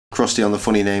Krusty on the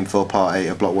funny name for part 8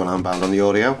 of Blackwell Unbound on the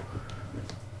audio?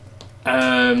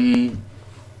 Bum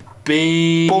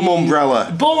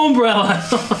Umbrella. Bum Umbrella.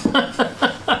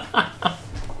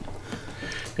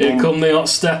 Here come the hot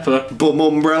stepper. Bum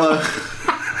Umbrella.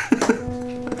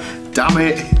 Damn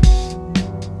it.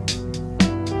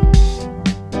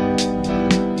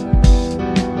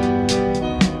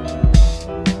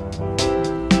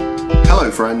 Hello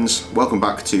friends, welcome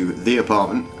back to The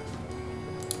Apartment.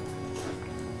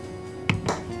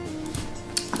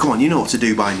 Come on, you know what to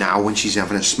do by now when she's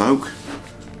having a smoke.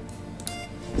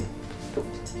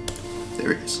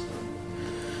 There it is.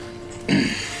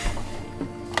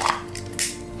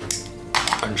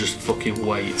 And just fucking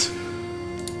wait.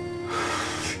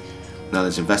 Now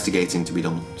there's investigating to be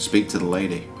done. Speak to the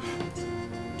lady.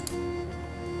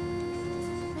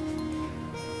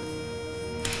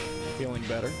 Feeling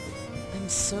better? I'm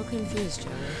so confused,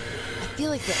 Joey. I feel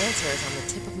like the answer is on the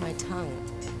tip of my tongue.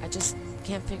 I just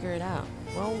can't figure it out.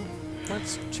 Well,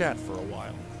 let's chat for a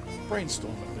while.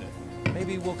 Brainstorm a bit.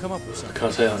 Maybe we'll come up with I something.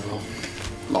 can't say that wrong.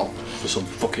 Lol. For some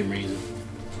fucking reason.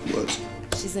 Words.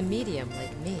 She's a medium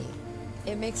like me.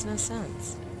 It makes no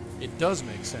sense. It does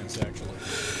make sense, actually.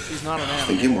 She's not an animal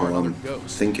Thinking or while another I'm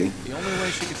ghost. thinking. The only way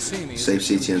she could see me is Save if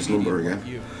she was CTN's a number medium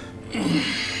again. like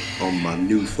you. On my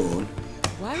new phone.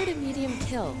 Why would a medium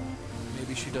kill?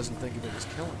 Maybe she doesn't think of it as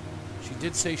killing. She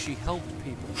did say she helped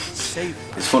people, saved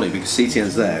them. It's funny because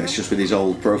CTN's there, it's just with his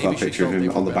old profile Maybe she picture of felt him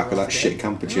they on the were back of better that off shit dead.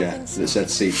 camper I don't chair think so. that said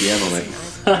CTN on it.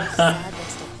 Sad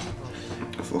next to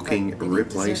people. Fucking But they didn't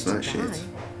replace deserve that to shit. die.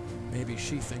 Maybe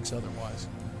she thinks otherwise.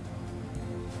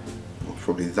 Well,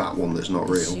 probably that one that's not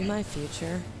Is she real. my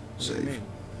future? What do you Save. mean?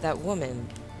 That woman,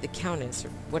 the countess, or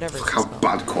whatever Look she's how called.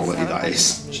 bad quality that what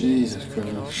is. I mean? Jesus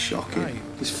Thinking Christ. of- Shocking.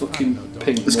 This fucking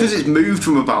pink. It's because it's moved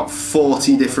from about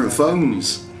 40 different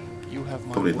phones. You have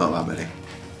my Probably not word. that many.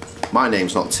 My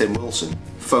name's not Tim Wilson.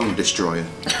 Phone destroyer.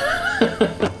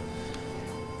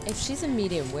 If she's a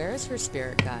medium, where is her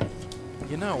spirit guide?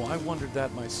 You know, I wondered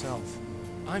that myself.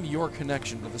 I'm your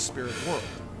connection to the spirit world.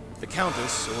 The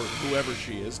Countess, or whoever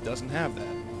she is, doesn't have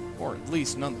that. Or at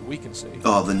least none that we can see.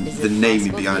 Oh, Is the it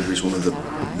naming possible behind her is one of the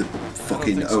I don't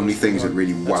fucking think so, only things that sweetheart.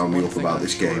 really That's wound me one up thing about I'm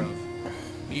this sure game.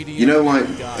 of. Medium You know, like,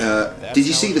 and God, that's did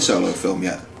you how see it the works. solo film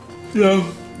yet?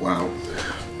 No. Wow.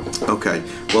 Okay.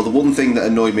 Well, the one thing that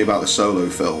annoyed me about the solo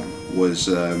film was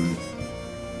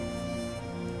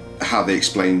how they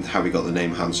explained how he got the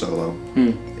name Han Solo.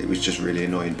 It was just really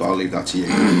annoying, but I'll leave that to you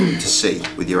to see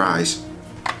with your eyes.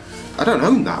 I don't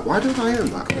own that. Why don't I own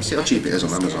that? Let's see how cheap it is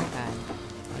on Amazon.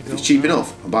 If it's cheap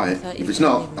enough, I'll buy it. If it's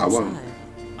not, I won't.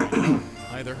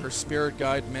 Either her spirit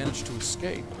guide managed to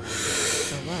escape,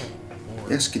 So what?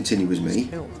 or Yes, continue as me.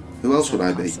 killed. Who else would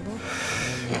I be? Possible?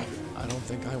 I don't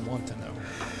think I want to know.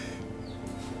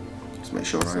 Let's make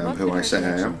sure So I am what who could I her say I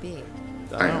connection am. be?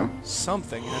 I know. am.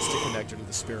 Something has to connect her to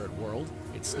the spirit world.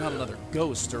 It's not another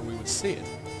ghost, or we would see it.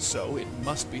 So it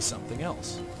must be something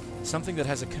else. Something that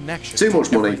has a connection. Too to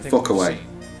much money, everything fuck we've away. seen.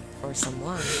 Or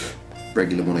someone?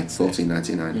 Regular money,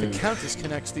 $14.99. The Countess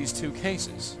connects these two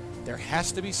cases. There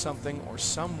has to be something or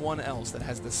someone else that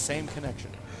has the same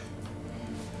connection.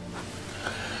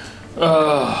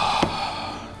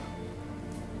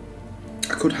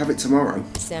 I could have it tomorrow.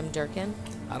 Sam Durkin?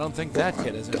 I don't think that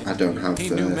kid is. I don't have He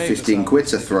knew Mavis 15 quid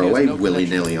to out. throw He has away no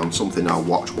willy-nilly on something I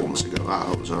watched once ago. Ah,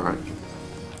 that was alright.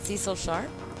 Cecil Sharp?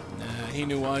 Nah, he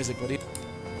knew Isaac, but he...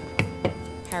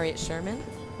 Harriet Sherman?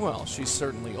 Well, she's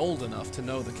certainly old enough to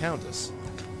know the Countess.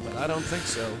 But I don't think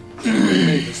so. She knew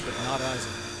Mavis, but not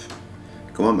Isaac.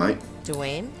 Come on, mate.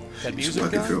 Dwayne? That He's music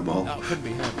working guy? through 'em all. No, it couldn't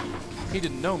be him. He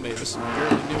didn't know Mavis and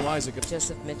barely knew Isaac.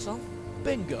 Joseph Mitchell?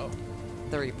 Bingo.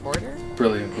 The reporter?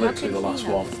 Brilliant. How Literally could the he last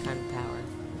have one. this kind of power?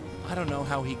 I don't know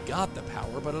how he got the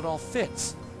power, but it all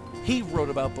fits. He wrote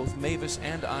about both Mavis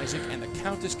and Isaac, and the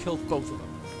Countess killed both of them.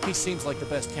 He seems like the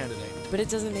best candidate. But it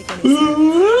doesn't make any sense. Think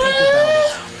about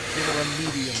it. You're a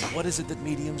medium. What is it that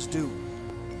mediums do?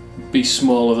 Be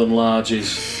smaller than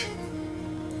larges.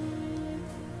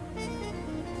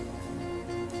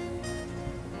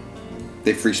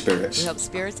 They're free We spirits. help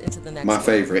spirits into the next My world.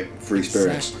 favourite, free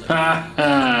spirits. Exactly.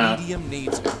 Ha Medium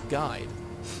needs a guide.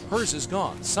 Hers is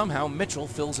gone. Somehow Mitchell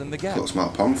fills in the gap. Got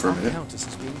smart pong for a Our minute. Countess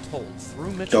is being told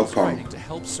through Mitchell's Dog pong. writing to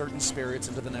help certain spirits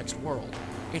into the next world.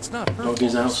 It's not her Dog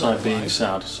is fault outside so being alive.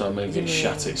 sad, so maybe You it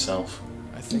shat mean- itself.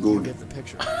 I think Good. you get the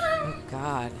picture. Oh,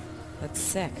 God. That's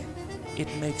sick. It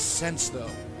makes sense, though.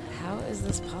 How is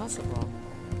this possible?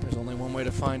 There's only one way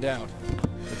to find out.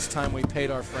 It's time we paid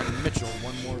our friend Mitchell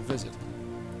one more visit.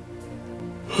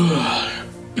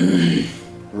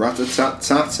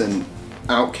 Rat-a-tat-tat and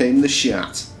out came the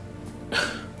shat.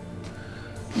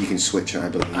 You can switch, I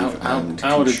believe.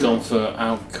 I would have gone for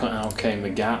out came the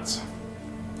gat.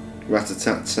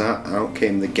 Rat-a-tat-tat, out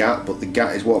came the gat, but the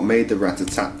gat is what made the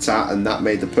rat-a-tat-tat, and that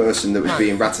made the person that was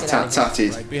being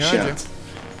rat-a-tat-tatted Right behind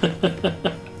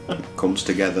shat. Comes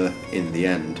together in the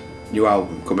end. New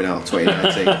album coming out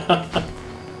 2019.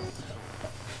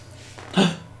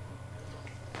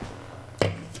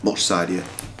 Much sidier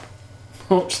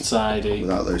Much tidy.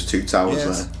 without those two towers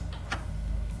Yes. there.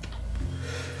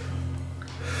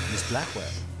 Miss Blackwell,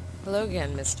 Hello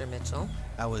again, Mr. Mitchell.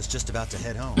 I was just about to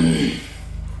head home.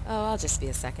 Oh, I'll just be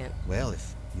a second. Well,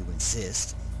 if you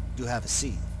insist, do have a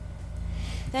seat.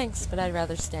 Thanks, but I'd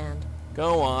rather stand.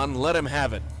 Go on, let him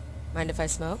have it. Mind if I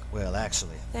smoke? Well,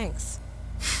 actually, Thanks.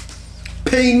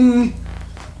 Ping!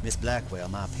 Miss Blackwell,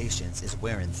 my patience is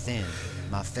wearing thin.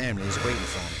 My family is waiting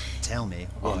for me. Tell me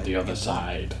On what the other you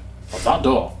side of that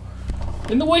door.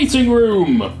 In the waiting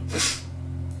room.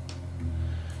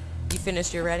 You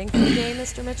finished your writing for the day,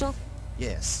 Mr. Mitchell?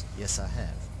 Yes, I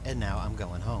have. And now I'm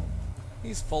going home.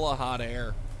 He's full of hot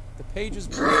air. The page is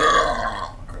breathing.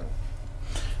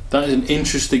 That is an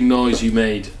interesting noise you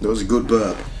made. That was a good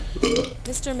burp.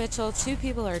 Mr. Mitchell, 2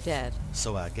 people are dead.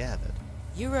 So I gathered.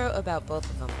 You wrote about both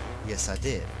of them. Yes, I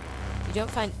did. You don't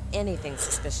find anything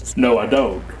suspicious. No, I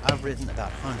don't. I've written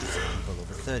about hundreds of people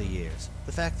over 30 years.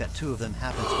 The fact that 2 of them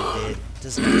happen to be dead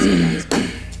does not surprise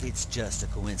me. It's just a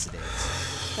coincidence.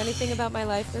 Funny thing about my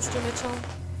life, Mr. Mitchell?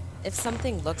 If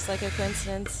something looks like a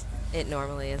coincidence, it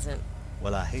normally isn't.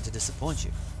 Well, I hate to disappoint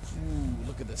you. Ooh,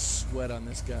 look at the sweat on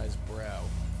this guy's brow.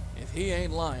 If he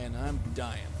ain't lying, I'm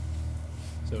dying.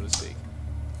 So to speak.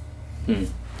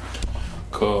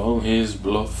 Call his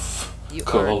bluff. You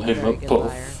Call aren't a him a very good puff.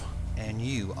 liar. And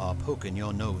you are poking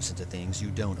your nose into things you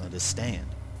don't understand.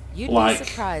 You'd Like be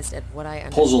surprised at what I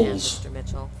understand, puzzles. Mr.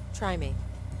 Mitchell. Try me.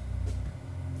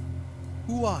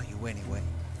 Who are you anyway?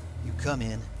 You come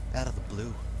in, out of the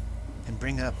blue, and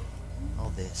bring up all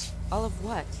this. All of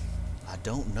what? I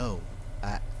don't know.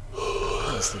 I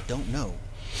honestly don't know.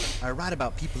 I write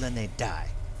about people and they die.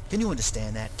 Can you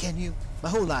understand that? Can you? My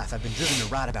whole life I've been driven to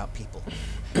write about people.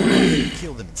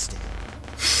 Kill them instead.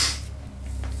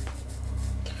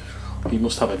 You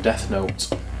must have a death note.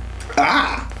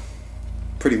 Ah!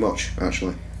 Pretty much,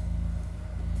 actually.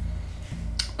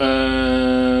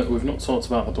 We've not talked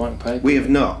about the blank paper. We have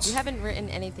not. You haven't written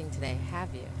anything today,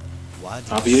 have you? Why did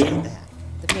Have you you? say that?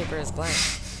 The paper is blank.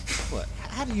 What?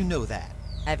 How do you know that?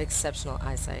 I have exceptional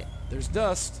eyesight. There's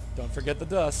dust. Don't forget the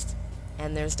dust.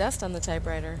 And there's dust on the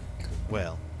typewriter.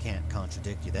 Well, can't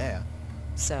contradict you there.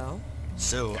 So?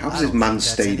 So How I has this don't man think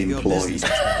that's stayed any of your employed? business,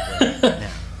 Miss Blackwell. Now,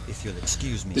 if you'll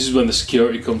excuse me. This is when the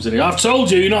security comes in. I've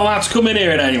told you, you're not allowed to come in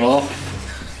here anymore.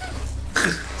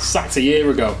 Sacked a year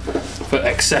ago for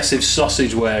excessive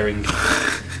sausage wearing.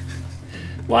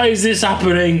 Why is this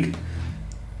happening?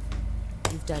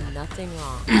 You've done nothing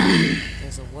wrong.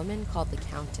 There's a woman called the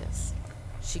Countess.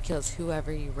 She kills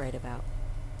whoever you write about.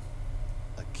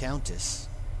 A countess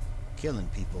killing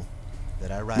people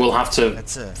that I write We'll about. have to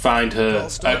That's a find her tall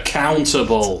story.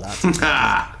 accountable. That's a lot to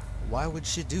do. Why would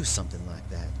she do something like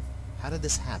that? How did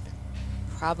this happen?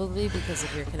 Probably because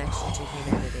of your connection to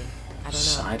humanity. I don't know.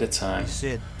 Cider time. You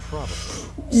said probably.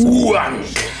 Wank.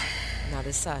 Not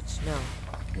as such, no.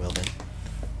 Well then,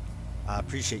 I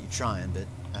appreciate you trying, but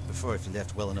I prefer if you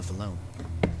left well enough alone.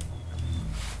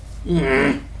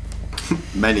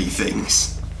 Many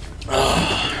things.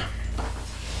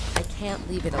 I can't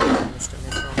leave it alone, Mr.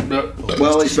 Mitchell.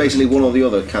 Well, it's basically one or the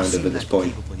other, kind of, Seem at this like a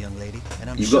point. capable young lady, and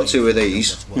I'm You've sure got 2 of you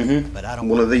these. know that's what, but I don't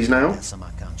One of want these now? that's on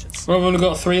my conscience. Well, I've only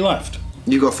got 3 left.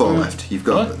 You've got 4 left. You've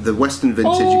got What? the Western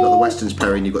Vintage, you've got the Western's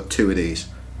Perry, and you've got 2 of these.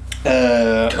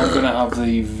 I'm gonna have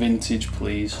the vintage,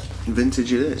 please.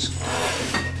 Vintage it is.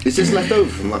 Is this left over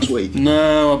from last week?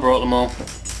 No, I brought them all.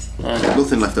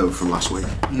 Nothing left over from last week.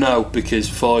 No, because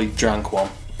Foy drank one.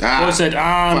 Foy said,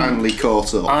 finally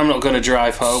caught up. I'm not going to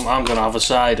drive home, I'm going to have a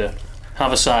cider.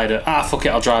 Have a cider. Fuck it,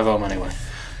 I'll drive home anyway.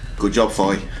 Good job,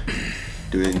 Foy.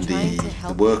 Doing Trying to the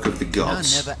help work of the I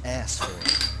gods. never asked for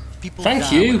it. People Thank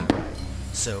die you. when I work,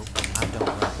 so I don't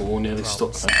write Oh, nearly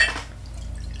stuck problems.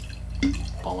 there.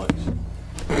 Bollocks.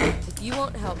 If you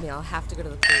won't help me, I'll have to go to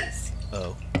the police.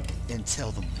 Oh, and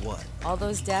tell them what? All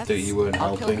those deaths, That you weren't all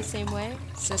killed helping. the same way,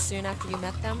 so soon after you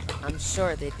met them, I'm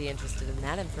sure they'd be interested in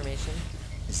that information.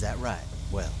 Is that right?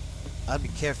 Well, I'd be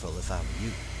careful if I were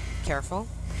you. Careful.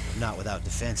 Not without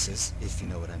defenses, if you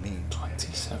know what I mean.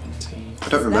 2017. I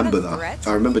don't that remember a that. threat?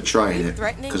 I remember Are trying you it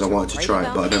threatening because I to wanted to write try it,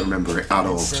 about but I me? don't remember it at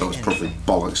all. So I was probably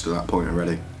bollocks to that point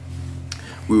already.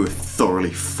 We were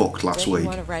thoroughly fucked last Don't week. you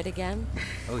want to write again?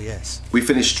 Oh yes. We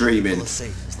finished streaming Well,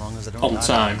 safe as long as I don't On die.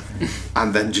 time.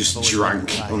 and then just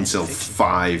drank until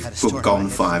 5, well, gone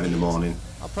 5 in the morning,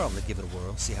 I'll probably give it a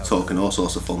whirl, see how talking all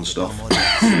sorts of fun stuff.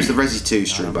 It was the Resi 2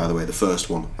 stream, by the way, the first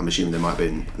one. I'm assuming there might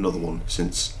be another one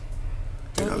since,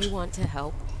 who Don't knows. you want to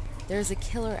help? There's a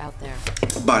killer out there.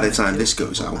 By the time this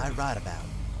goes I out, write about.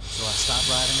 So I stopped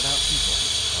writing about people.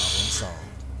 Problem solved.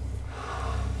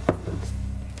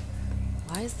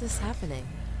 Why is this happening?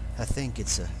 I think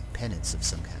it's a penance of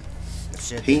some kind. I've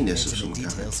shared Penis the of some intimate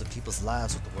kind. details of people's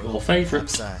lives with the world. Your favourite.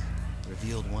 Perhaps I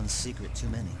revealed one secret too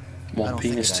many. I One don't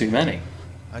think penis that too many.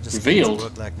 I just Revealed? came to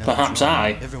work like no Perhaps drone.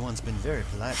 I. Everyone's been very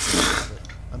polite to me,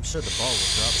 but I'm sure the ball will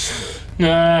drop soon.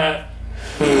 Nah.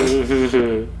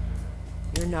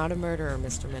 You're not a murderer,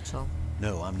 Mr. Mitchell.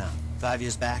 No, I'm not. 5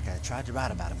 years back, I tried to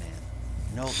write about a man.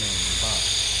 An old man named Bob.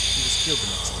 He was killed the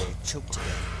next day, choked to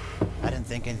death. I didn't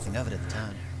think anything of it at the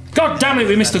time. God damn it,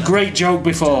 we missed a great joke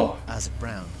before. Isaac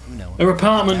Brown, you know him. Her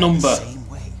apartment Died the number. same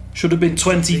way. Should have been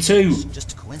 22.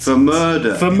 Just a coincidence. for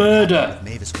murder. For murder.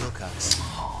 Mavis Wilcox.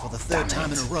 For the third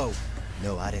time in a row.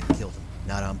 No, I didn't kill them.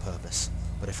 Not on purpose.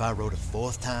 But if I wrote a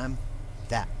 4th time,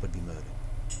 that would be murder.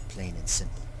 Plain and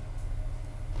simple.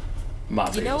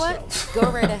 Mad You know what? yourself.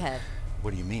 Go right ahead.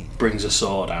 What do you mean? Brings a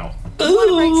sword out. You want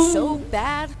to write so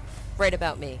bad? Write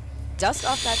about me. Dust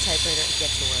off that typewriter and get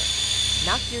to work.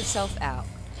 Knock yourself out.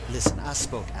 Listen, I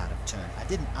spoke out of turn. I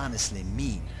didn't honestly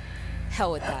mean.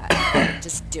 Hell with that.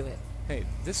 Just do it. Hey,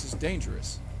 this is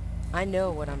dangerous. I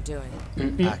know what I'm doing.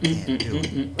 I can't do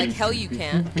it. Like hell you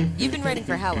can. You've been writing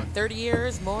for how long? 30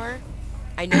 years? More?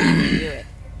 I know you can do it.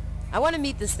 I want to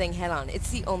meet this thing head on.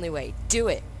 It's the only way. Do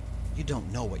it. You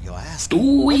don't know what you're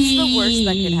asking. What's the worst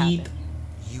that could happen?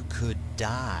 You could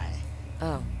die.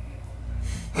 Oh.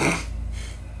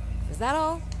 Is that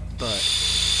all? But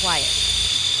Quiet.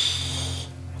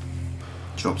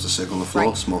 Drops a cig on the floor,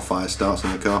 Right. small fire starts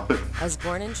on the carpet. I was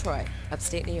born in Troy,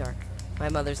 upstate New York. My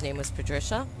mother's name was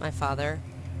Patricia. My father...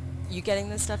 You getting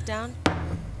this stuff down?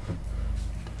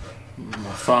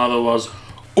 My father was.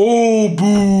 Oh,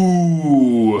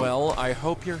 boo! Well, I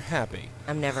hope you're happy.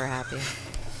 I'm never happy.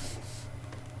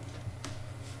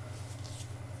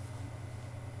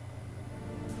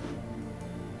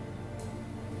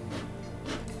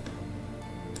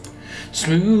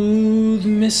 Smooth,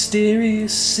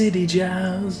 mysterious city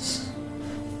jazz.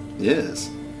 Yes.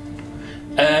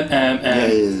 Yeah.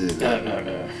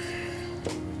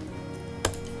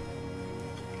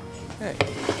 Hey.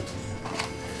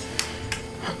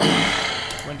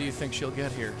 When do you think she'll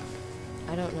get here?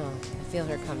 I don't know. I feel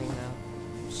her coming,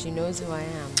 though. She knows who I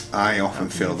am. I often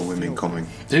feel the women coming.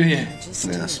 Do you? I just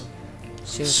Yes. do.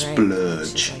 She was right.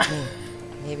 Splurge. She's like me.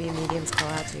 Maybe mediums call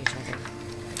out to each other.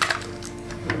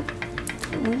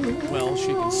 Well, she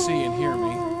can see and hear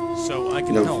me, so I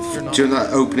can help. You're No, not during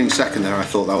that opening second there, I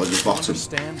thought that was the bottom.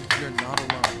 understand. You're not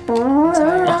alone.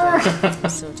 I'm tired. I'm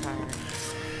so tired.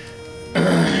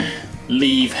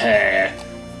 Leave her.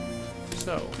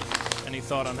 So, any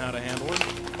thought on how to handle it?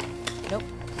 Nope,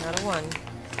 not a one.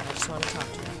 I just want to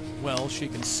talk to her. Well, she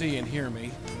can see and hear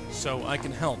me, so I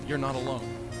can help. You're not alone.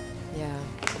 Yeah,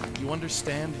 You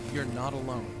understand? You're not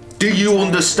alone. Do you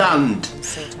understand? I'm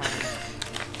so tired.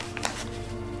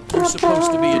 We're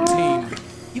supposed to be a team.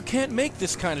 You can't make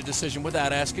this kind of decision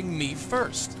without asking me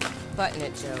first. Button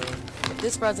it, Joey. If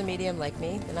this broad's a medium like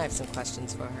me, then I have some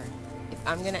questions for her. If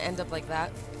I'm gonna end up like that,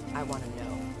 I want to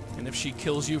know. And if she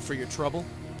kills you for your trouble,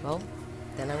 Well,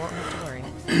 then I won't have to worry.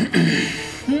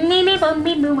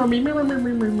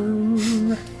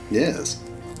 Yes.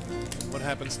 what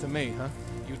happens to me, huh?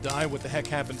 You die, what the heck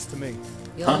happens to me?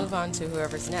 You'll move on to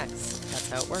whoever's next. That's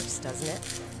how it works, doesn't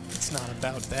it? It's not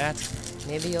about that.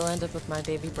 Maybe you'll end up with my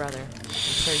baby brother. I'm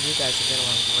sure you guys will get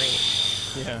along great.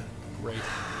 Yeah, great.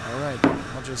 All right,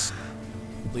 I'll just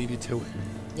leave you to it.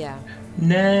 Yeah.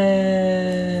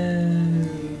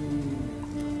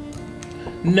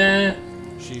 No.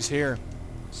 She's here.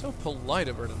 So polite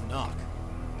of her to knock.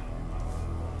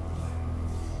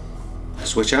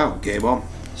 Switch out, game on.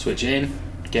 Switch in,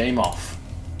 game off.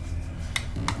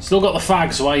 Still got the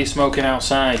fag, so why are you smoking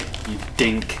outside, you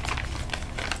dink?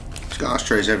 She's got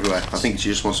ashtrays everywhere. I think she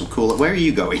just wants some cooler. Where are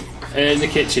you going? In the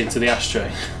kitchen to the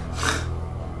ashtray.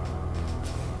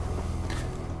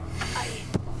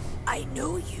 I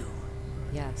know you.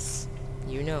 Yes.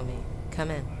 You know me.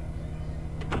 Come in.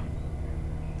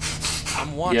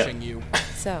 I'm watching you.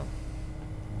 So.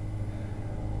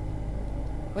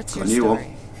 What's your A new one.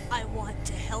 story? I want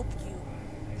to help you.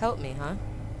 Help me, huh?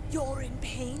 You're in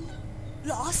pain?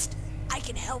 Lost? I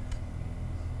can help.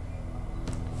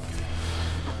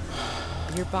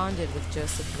 You're bonded with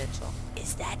Joseph Mitchell.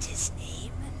 Is that his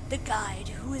name? The guide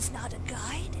who is not a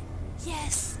guide?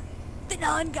 Yes, the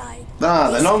non-guide.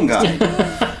 Ah, the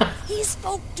non-guide. He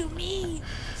spoke to me.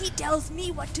 He tells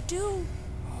me what to do.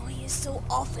 Oh, he is so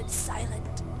often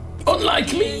silent. It's Unlike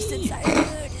been years me. since I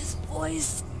heard his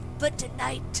voice, but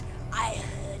tonight I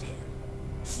heard him.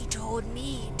 He told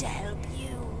me to help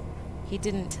you. He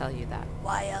didn't tell you that.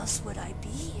 Why else would I be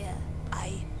here?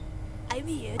 I'm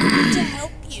here to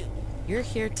help you. You're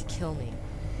here to kill me.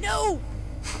 No!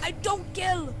 I don't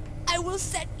kill! I will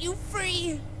set you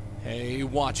free! Hey,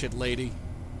 watch it, lady.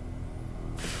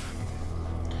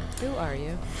 Who are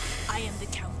you? I am the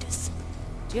Countess.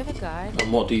 Do you have a guide?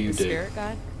 And what do you A do? spirit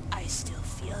guide? I still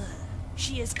feel her.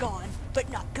 She is gone,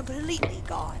 but not completely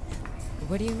gone.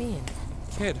 What do you mean?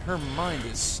 Kid, her mind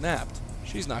is snapped.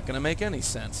 She's not gonna make any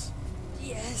sense.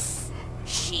 Yes,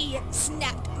 she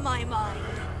snapped my mind.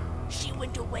 She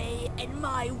went away and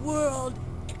my world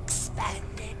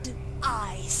expanded.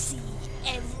 I see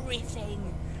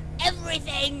everything.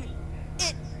 Everything!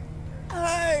 It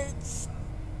hurts.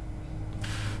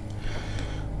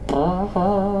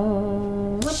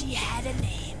 She had a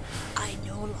name. I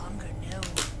no longer know.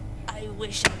 I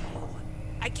wish I knew.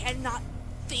 I cannot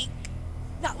think.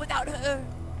 Not without her.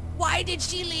 Why did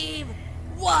she leave?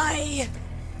 Why?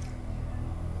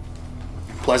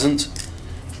 Pleasant.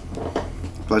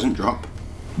 Pleasant drop.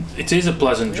 It is a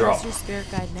pleasant Where's drop. your spirit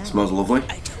guide now? Smells lovely.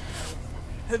 I don't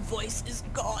know. Her voice is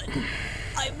gone.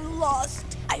 I'm lost.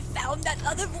 I found that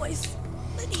other voice.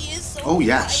 But he is so Oh,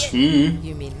 yes. quiet.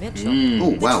 You mean Mitchell?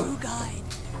 Oh, The well. true guide.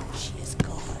 She is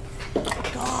gone.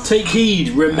 Gone. Take heed,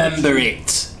 remember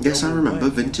it. Yes, I remember.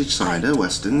 Vintage cider,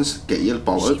 westerns. Get your She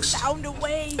bollocks. found a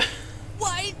way.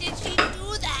 Why did she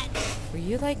do that? Were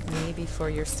you like me before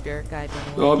your spirit guide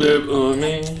went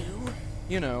away? You?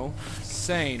 You know,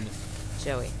 sane.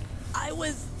 Joey. I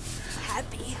was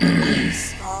happy. I was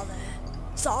smaller.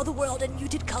 Saw the world in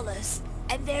muted colors.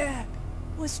 And there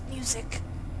was music.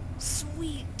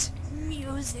 Sweet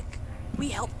music. We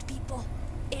helped people.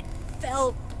 It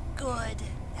felt good.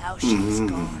 Now she's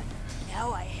gone.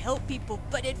 Now I help people,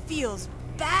 but it feels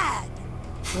bad.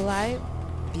 Will I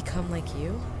become like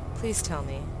you? Please tell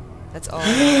me. That's all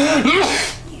I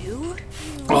want. You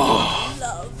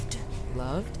loved.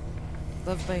 Loved?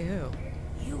 Loved by who?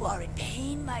 You are in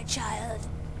pain, my child.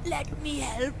 Let me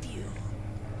help you.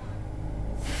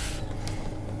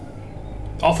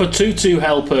 Offer Tutu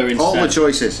help her instead. All the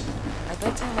choices. I'd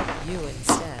like to help you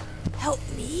instead. Help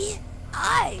me?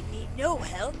 I need no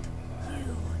help.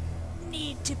 You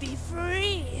need to be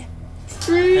free.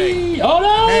 Free. Oh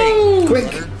no! Hey, Quick.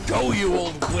 let her go, you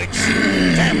old witch!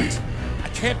 Damn it! I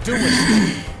can't do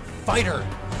it. Fight her,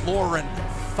 Lauren.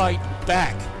 Fight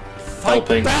back. Fight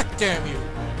Helping. back, damn you!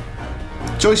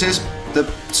 Choices. The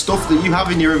stuff that you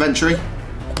have in your inventory.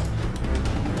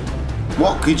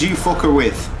 What could you fuck her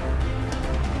with?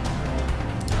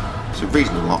 It's a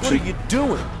reasonable What are option. you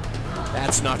doing?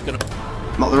 That's not gonna.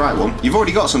 Not the right one. You've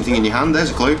already got something in your hand.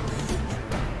 There's a clue.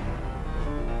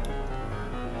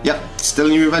 Yep. Still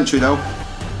in your inventory though.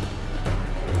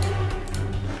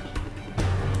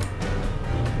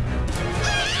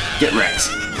 Get wrecked.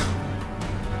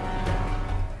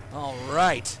 All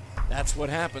right. That's what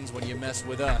happens when you mess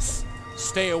with us.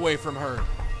 Stay away from her.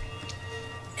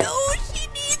 No, she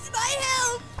needs my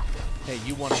help. Hey,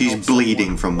 you want to She's help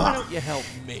bleeding someone? from Why that. don't you help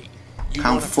me? You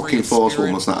How wanna free fucking a forceful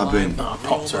spirit? must that have been? Well, Oh,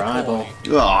 popped her roll a eyeball.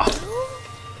 coin.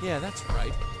 Ah, Yeah, that's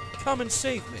right. Come and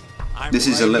save me. I'm this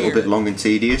is a right little here. bit long and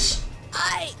tedious.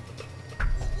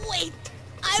 Wait.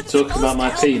 I'm Talking about supposed my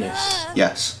to help penis? her.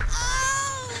 Yes.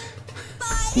 Oh,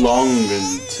 my Long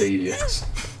and tedious.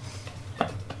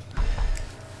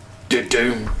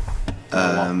 Doom.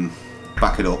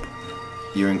 Back it up.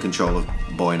 You're in control of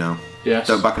boy now. Yes.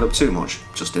 Don't back it up too much.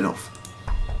 Just enough.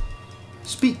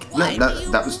 Speak. Why No, do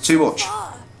you that was move too so much.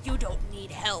 far? You don't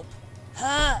need help.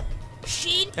 Her.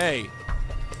 She Hey.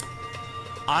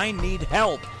 I need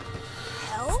help.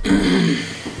 help?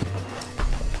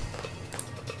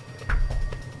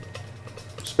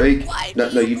 Speak. Why No,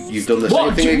 do no, you you've done the same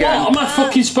What? thing again. What am I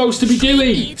fucking supposed to be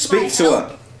doing? Speak to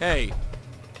her. Hey.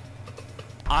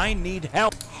 I need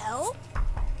help. Help?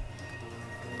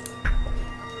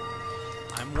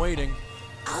 I'm waiting.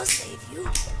 I'll save you.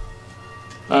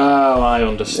 Oh, I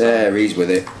understand. There, he's with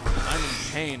it. I'm in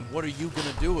pain. What are you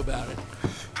gonna do about it?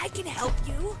 I can help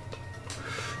you.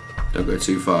 Don't go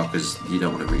too far, because you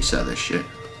don't want to reset this shit.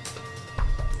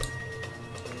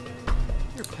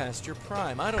 You're past your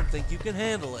prime. I don't think you can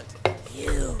handle it.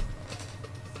 You.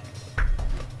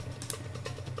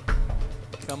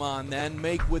 Come on, then.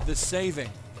 Make with the saving.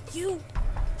 You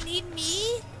need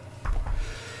me?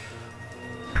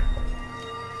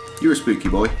 You're a spooky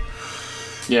boy.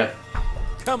 Yeah.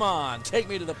 Come on, take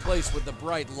me to the place with the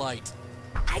bright light.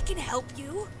 I can help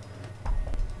you.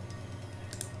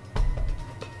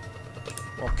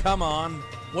 Well, come on.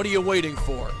 What are you waiting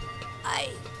for?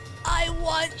 I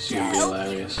want It's to gonna be help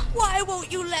hilarious. you. Why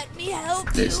won't you let me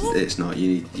help you? It's not.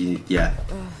 You need yeah.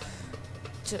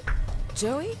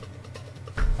 Joey?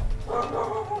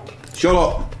 Shut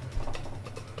up.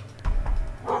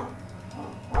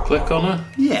 Click on her.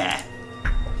 Yeah.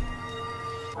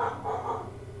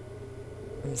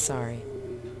 I'm sorry.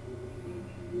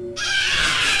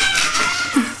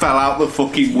 Fell out the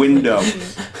fucking window.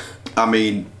 I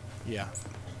mean, Yeah,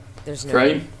 There's no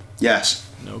Frame. yes.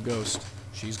 no ghost.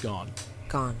 She's gone.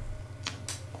 Gone.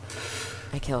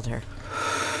 I killed her.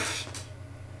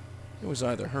 It was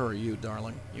either her or you,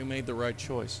 darling. You made the right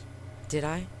choice. Did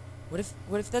I? What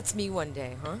if that's me one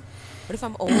day, huh? What if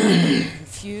I'm old, and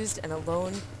confused, and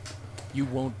alone? You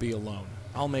won't be alone.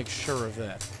 I'll make sure of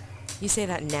that. You say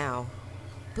that now.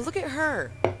 But look at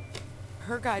her.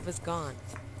 Her guide was gone.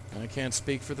 I can't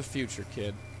speak for the future,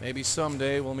 kid. Maybe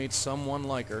someday we'll meet someone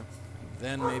like her, and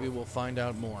then maybe we'll find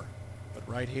out more. But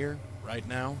right here, right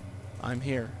now, I'm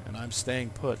here, and I'm staying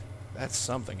put. That's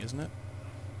something, isn't it?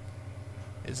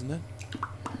 Isn't it?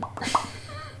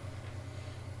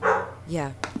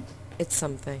 Yeah, it's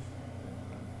something.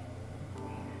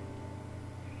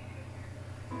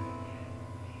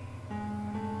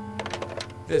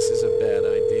 This is a bad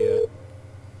idea.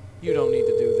 You don't need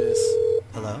to do this.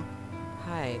 Hello?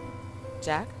 Hi,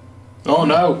 Jack? Oh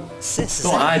no. Sis, is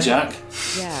Not that hi, you? Jack.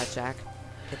 Yeah, Jack.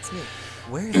 It's me.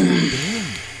 Where have you been?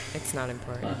 It's not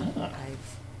important. I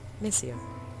miss you.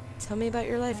 Tell me about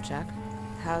your life, Jack.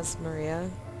 How's Maria?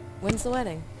 When's the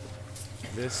wedding?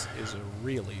 This is a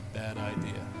really bad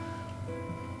idea.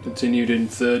 Continued in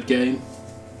third game.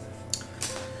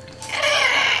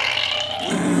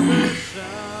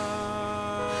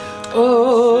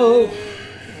 Oh,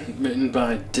 written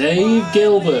by Dave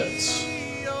Gilbert,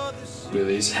 with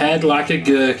his head like a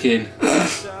gherkin.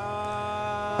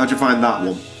 How'd you find that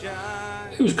one?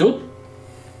 It was good.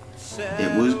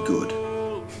 It was good.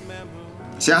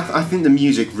 See, I think the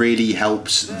music really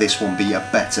helps this one be a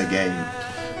better game.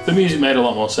 The music made a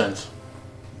lot more sense.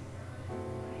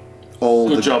 All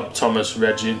Good the job, Thomas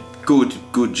Regin.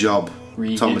 good job,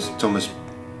 Regan. Thomas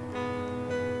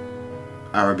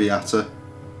Arrabbiata.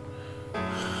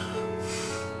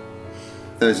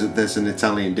 There's an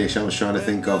Italian dish I was trying to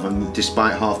think of, and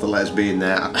despite half the letters being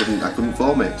there, I couldn't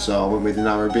form it, so I went with an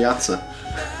Arrabbiata.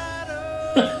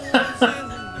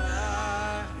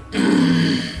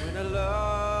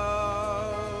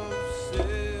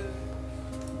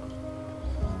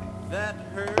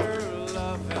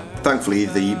 Thankfully,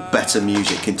 the better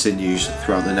music continues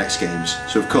throughout the next games.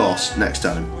 So of course, next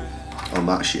time on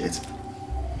that shit.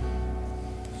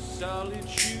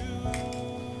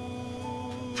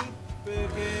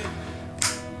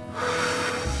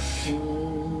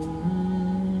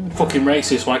 Fucking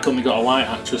racist, why couldn't we got a white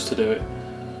actress to do it?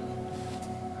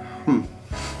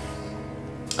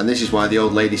 And this is why the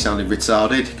old lady sounded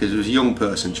retarded, because it was a young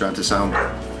person trying to sound.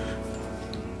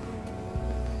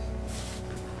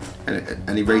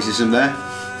 Any racism there?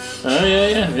 Oh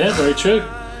yeah, very true.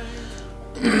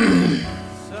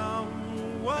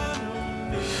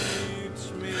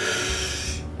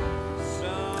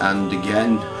 And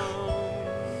again,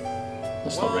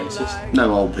 That's not racist.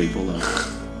 no old people though.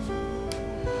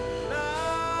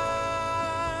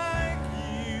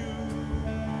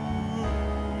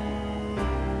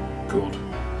 Good.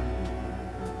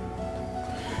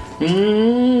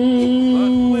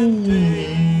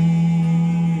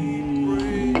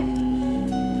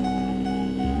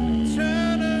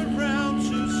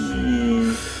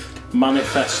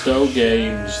 Manifesto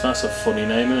Games. That's a funny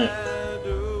name, isn't it?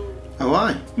 Oh,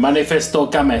 why? Manifesto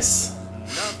Games.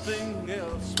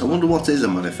 I wonder what is a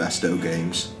Manifesto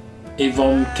Games.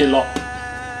 Yvonne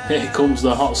Kilop. Here comes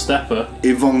the hot stepper.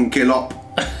 Yvonne Kilop.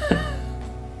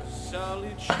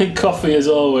 And coffee as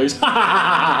always.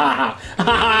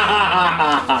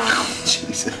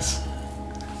 Jesus.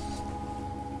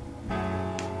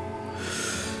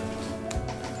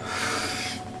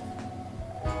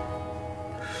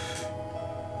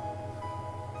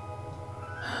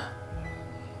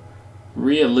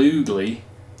 Realugly.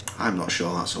 I'm not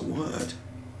sure that's a word.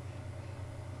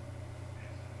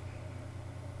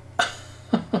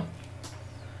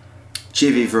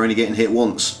 Chivy for only getting hit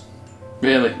once.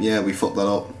 Really? Yeah, we fucked that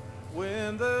up.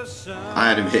 I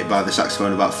had him hit by the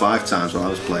saxophone about 5 times while I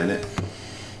was playing it.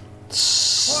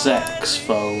 Sex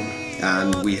phone.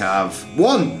 And we have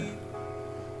 1!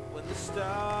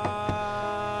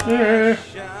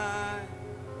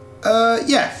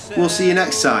 Yeah, we'll see you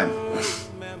next time.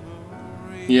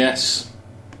 Yes.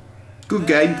 Good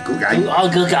game, good game.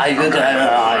 Oh, good guy, good guy.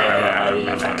 Oh, yeah, yeah,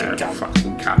 yeah, fucking cat.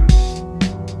 Fucking cat.